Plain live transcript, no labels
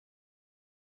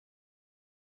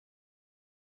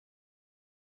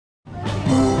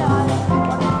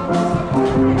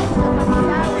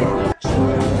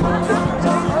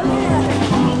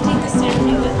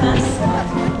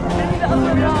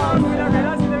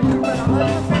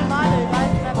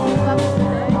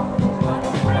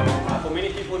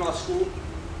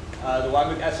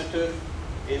turf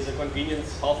is a convenient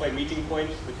halfway meeting point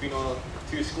between our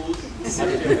two schools. Astro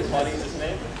is Harding's his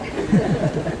name.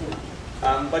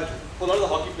 But for a lot of the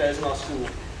hockey players in our school,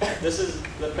 this is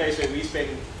the place where we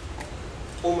spend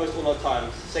almost all our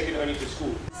time, second only to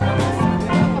school.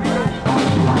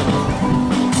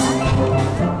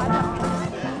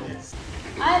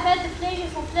 I have had the pleasure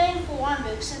for playing for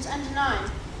Wynberg since under 9,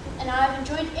 and I have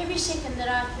enjoyed every second that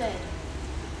I have played.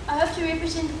 I hope to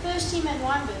represent the first team at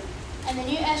Wynberg, and the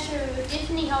new Astro will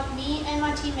definitely help me and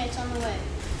my teammates on the way.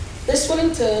 This will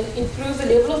in turn improve the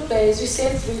level of players we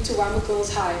send through to Wynberg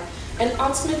Girls High, and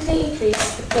ultimately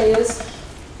increase the players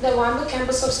the Wynberg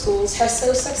campus of schools has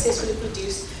so successfully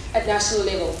produced at national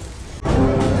level.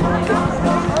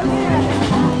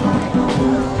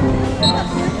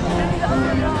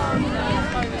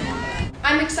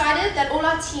 I'm excited that all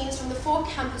our teams from the 4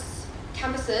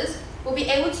 campuses will be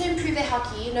able to improve their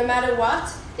hockey no matter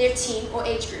what their team or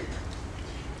age group.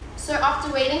 So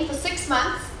after waiting for 6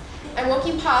 months and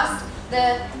walking past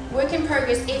the work in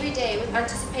progress every day with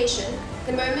anticipation,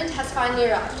 the moment has finally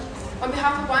arrived. On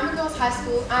behalf of Wynberg Girls High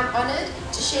School, I'm honoured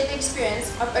to share the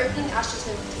experience of opening the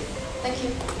Astro with you. Thank you.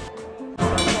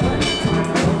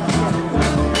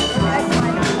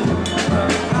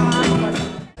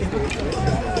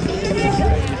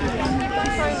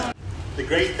 The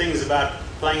great things about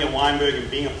playing at Wynberg and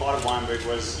being a part of Wynberg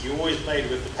was you always played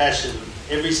with the passion.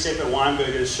 Every step at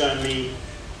Wynberg has shown me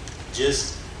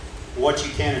just what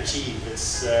you can achieve.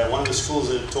 It's one of the schools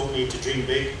that taught me to dream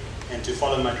big and to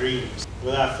follow my dreams.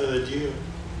 Without further ado,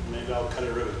 maybe I'll cut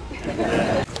a ribbon.